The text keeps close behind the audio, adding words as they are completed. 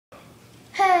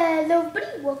Hello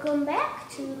everybody, welcome back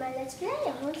to my Let's Play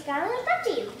on Skylanders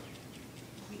team.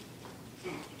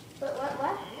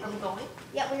 What? Are we going?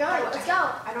 Yeah, we're going. Let's go.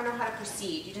 I don't know how to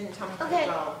proceed. You didn't tell me how Okay.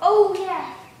 to go. Oh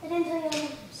yeah, I didn't tell you on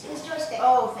this joystick.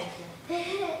 Oh, thank you.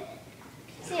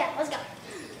 So yeah, let's go.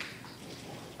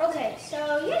 Okay,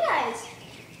 so yeah guys,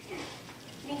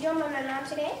 you can join my mom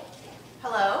today.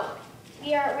 Hello?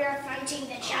 We are fighting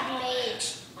the Chompy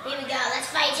Mage. Here we go, let's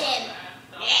fight him.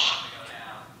 Yeah.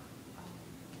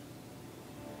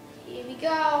 Here we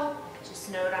go.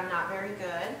 Just note I'm not very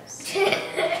good. It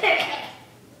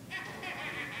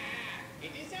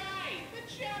is I, the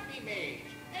Chompy Mage,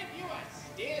 and you are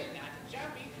still not a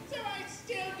Chompy, so I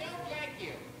still don't like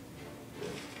you.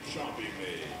 Chompy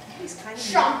Mage. He's kind of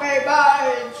Chompy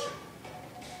Mage.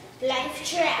 Life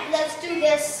trap. Let's do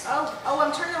this. Oh,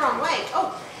 I'm turning the wrong way.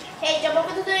 Oh, Hey, jump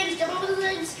over the things. Jump over the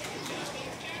things.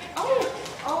 oh.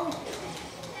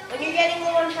 When you're getting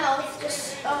low on health,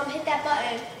 just hit that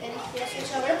button and you'll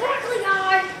switch over to broccoli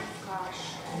guy. Gosh.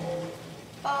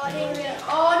 Oh, I didn't really.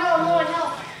 Oh no, I'm low on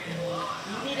health.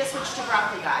 You need to switch to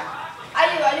broccoli guy.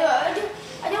 I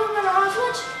don't remember how to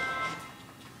switch.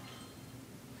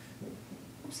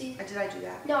 Oopsie. Did I do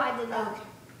that? No, I did not. Okay.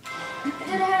 I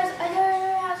don't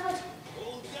know how to switch.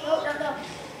 No.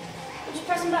 We're just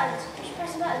pressing buttons.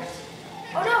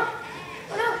 Oh no.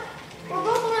 We're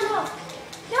both low on health.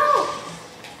 No.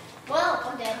 Well,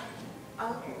 I'm dead.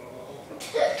 Oh.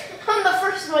 I'm the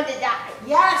first one to die.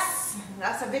 Yes!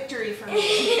 That's a victory for me.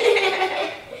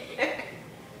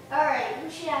 Alright, who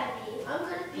should I be? I'm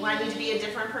gonna be... Do I need to be a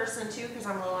different person too because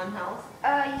I'm low on health?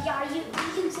 Yeah, you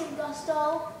can say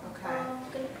Gusto. Okay. I'm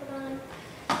gonna put on...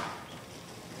 I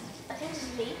think this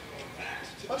is me.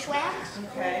 Bushwhack.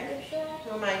 Okay.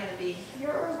 Who am I going to be?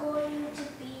 You're going to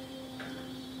be...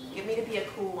 Get me to be a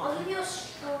cool I'll one. give you a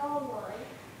strong one.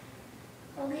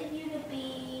 I'll give you to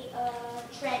be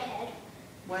Treadhead.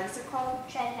 What is it called?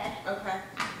 Treadhead. Okay.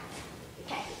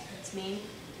 Okay. That's me.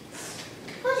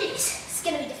 Oh jeez, it's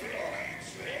gonna be difficult.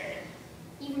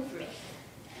 Even for me.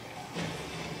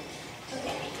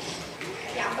 Okay.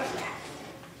 Yeah, I'm Bushwhack.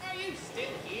 Are you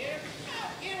still here? How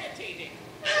irritating.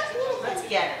 Let's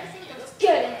get it.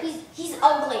 Get him. He's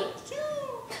ugly.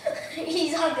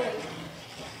 He's ugly.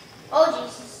 Oh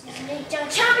jeez, he's in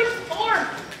Chompy form.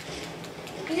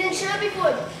 He's in Chompy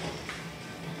form.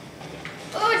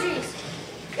 Oh jeez.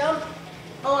 Jump.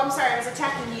 Oh, I'm sorry. I was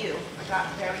attacking you. I got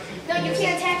very confused. No, you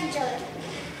can't attack each other.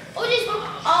 Oh jeez.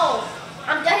 Oh,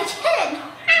 I'm dead again.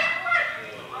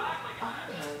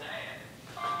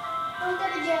 I'm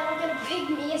dead again. I'm gonna pick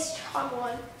me a strong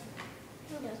one.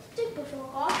 I'm gonna take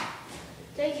Bushwhack.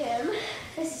 Take him.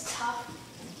 This is tough.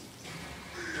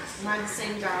 Am I the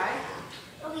same guy?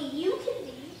 Okay, you can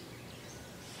be.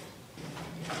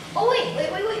 Oh wait.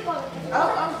 Hold on.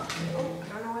 Oh, I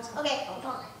don't know what's Okay, hold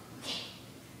on. Okay.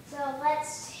 So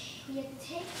we have to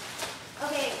take.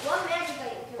 Okay, what magic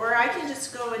item can we Or I can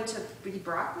just go into be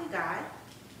broccoli guy.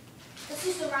 Let's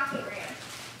use the rocket ram.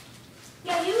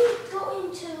 Yeah, you go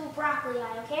into broccoli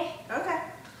eye, okay? Okay.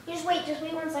 You just wait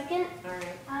 1 second. All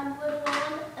right. I'm putting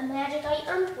on a magic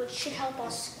item, which should help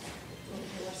us.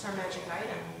 Okay, what's our magic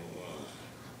item?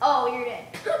 Oh, you're dead.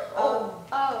 Oh.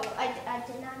 I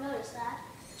did not notice that.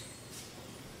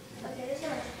 Okay, this is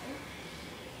my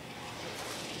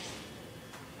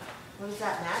What is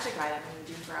that magic item going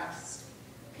to do for us?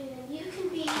 Okay, then you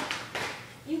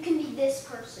can be this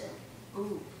person.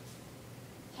 Ooh,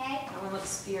 Okay? that one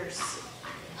looks fierce.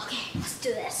 Okay, let's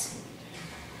do this.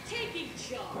 Taking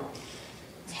charge.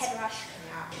 It's head rush.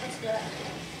 Yeah. Let's do it.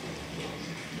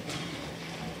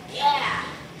 Yeah!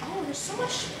 Oh, there's so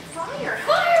much fire. How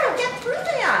Fire! did I get through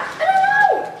that? I don't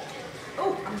know!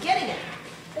 Oh, I'm getting it.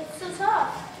 It's so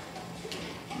tough.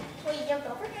 Wait, you jumped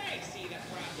over? I see the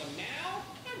problem now.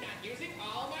 I'm not using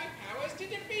all my powers to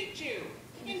defeat you.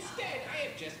 Instead, I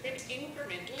have just been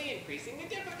incrementally increasing the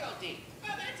difficulty.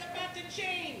 Oh, that's about to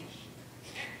change.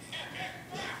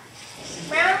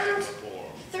 Round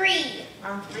 3.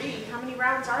 Round 3. How many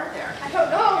rounds are there? I don't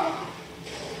know.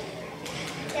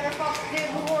 Never fought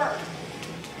before.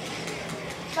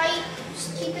 Fight.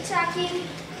 Just keep attacking.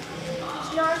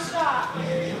 Just non-stop.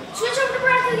 Switch over to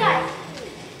broccoli guy.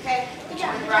 Okay. Good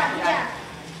job. Broccoli guy.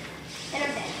 And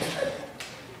I'm dead.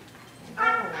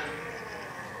 Oh.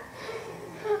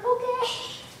 Okay.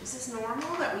 Is this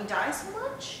normal that we die so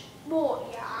much? Well,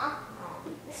 yeah. Oh.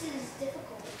 This is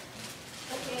difficult.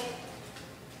 Okay.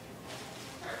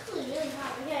 Actually, really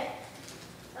hard. Okay.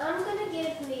 I'm gonna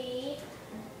give me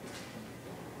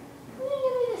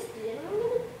this dude. I'm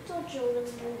gonna touch over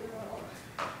the world.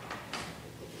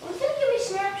 I'm gonna give me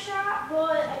snapshot,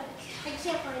 but I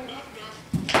can't find it.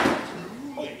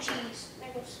 Oh, jeez.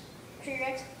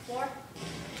 T-Rex, floor.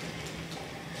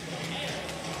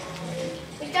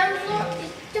 He's down the floor.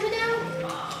 He's coming down.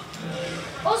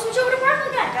 Oh, switch over to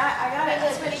purple guy. I got it.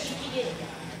 Okay, good. You did it.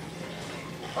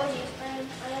 Oh, jeez.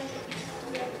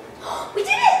 We did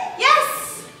it!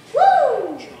 Yes!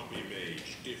 Woo! Chompy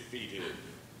Mage defeated.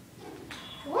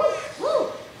 Woo!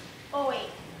 Woo! Oh, wait.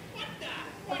 What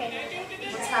the? Okay.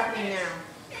 What's happening now?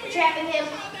 We're trapping him.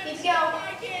 Here we go.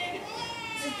 I did.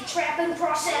 This is the trapping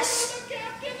process. Look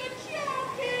after the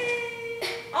Chompy.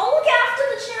 I'll look after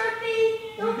the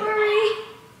Chompy. Don't worry.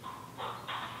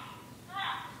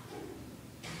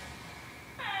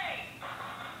 Hey,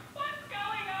 what's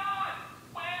going on?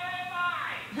 Where am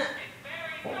I? It's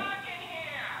very dark in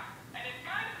here, and it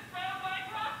kind of smells like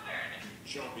mustard.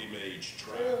 Chompy Mage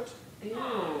trapped. Ew.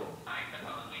 I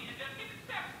suppose we should just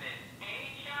accept this,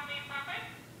 eh, Chompy Puppet?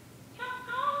 Just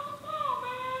go with the flow,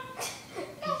 man.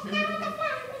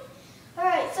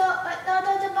 Alright, so,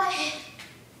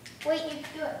 wait, you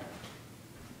do it.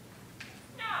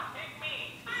 No, it's me.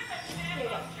 I'm the There you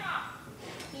go. Sample Chomp.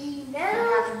 What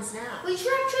Now, happens now? we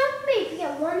trapped Chompy. We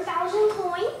got 1,000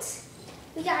 coins.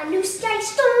 We got a new sky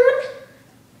stone.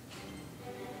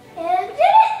 And we did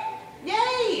it!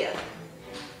 Yay!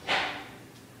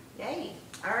 Yay.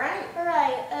 All right.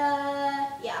 Alright,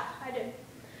 yeah, I did.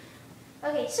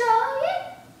 Okay, so,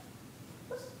 yeah.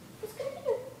 Let's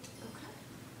continue. Okay.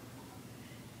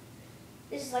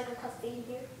 This is like a cutscene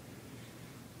here.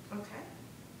 Okay.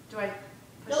 Do I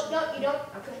push Nope, no, you don't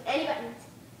Okay. push any buttons.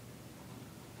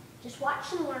 Just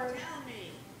watch and learn. Tell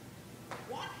me,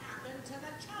 what happened to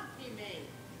the Chompy Mage?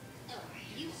 Oh,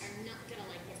 you are not gonna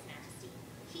like His Majesty.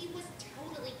 He was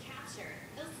totally captured.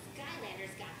 Those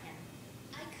Skylanders got him.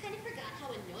 I kind of forgot how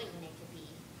annoying they could be.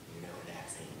 You know that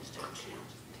seems, don't you?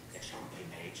 The Chompy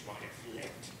Mage might have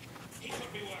flipped. He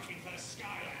could be working for the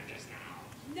Skylanders now.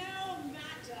 No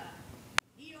matter.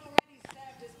 He already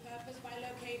served his purpose by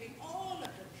locating all of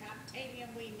the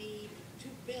Captanium we need to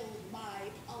build my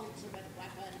ultimate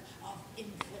weapon of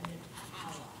infinite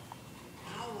power.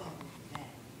 Our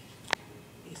revenge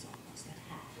is almost at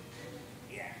hand.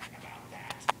 Yeah, about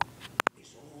that.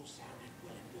 This all sounded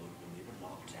well and good when we were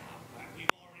locked out, but we've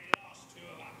already lost 2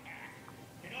 of our pack.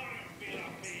 In order to feel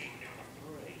our being number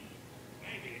 3,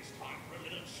 maybe it's time for a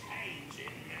little change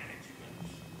in management.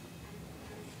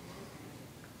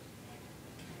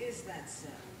 Is that so?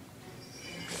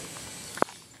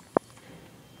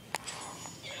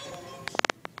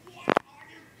 What are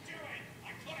you doing?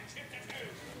 I could have tipped it too.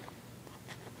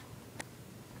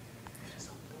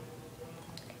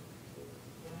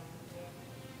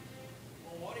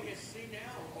 Well, what do you see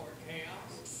now, Lord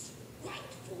Chaos? Right,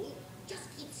 fool. Just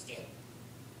keep still.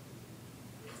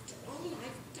 After all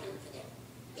I've done for them,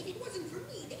 if it wasn't for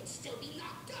me, they'd still be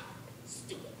locked up.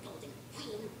 Stupid golden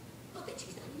queen. I'll bet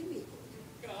she's not even real.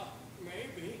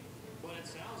 Maybe. But it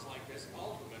sounds like this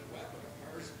ultimate weapon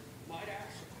of hers might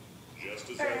actually. Just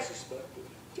as I suspected.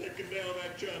 Taking down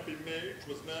that Chompy Mage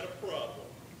was not a problem.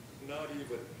 Not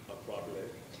even a problem.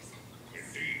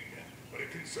 Indeed. But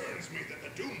it concerns me that the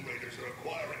Doom Raiders are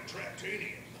acquiring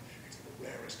Traptanium. It's the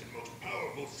rarest and most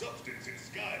powerful substance in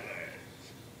Skylanders.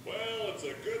 Well, it's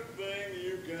a good thing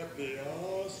you got the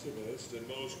awesomest and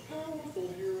most powerful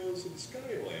heroes in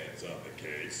Skylands on the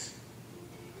case.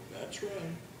 That's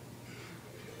right.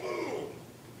 Boom!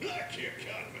 Like your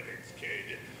confidence,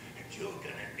 kid. And you're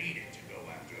gonna need it to go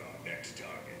after our next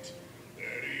target.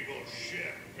 That evil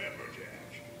chef,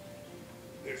 Pepperjack.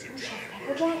 There's a giant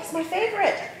Pepperjack's my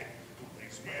favorite. who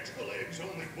lays magical eggs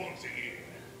only once a year.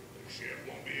 The chef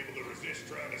won't be able to resist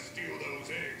trying to steal those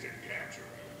eggs and capture her.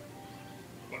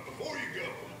 But before you go,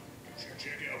 you should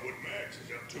check out what Max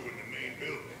is up to in the main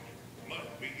building.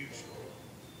 Might be useful.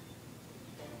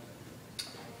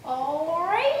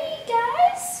 Alrighty,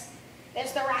 guys.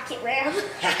 There's the rocket ram.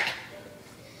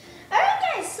 Alright,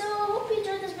 guys. So hope you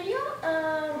enjoyed this video.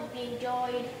 Hope you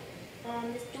enjoyed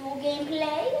this dual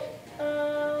gameplay.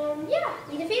 Yeah,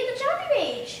 we defeated the Chompy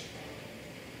Mage.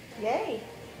 Yay.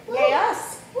 Woo. Yay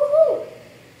us. Woohoo!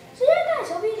 So yeah, guys.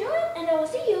 Hope you enjoyed, and I will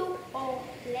see you all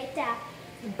later.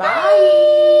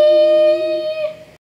 Bye.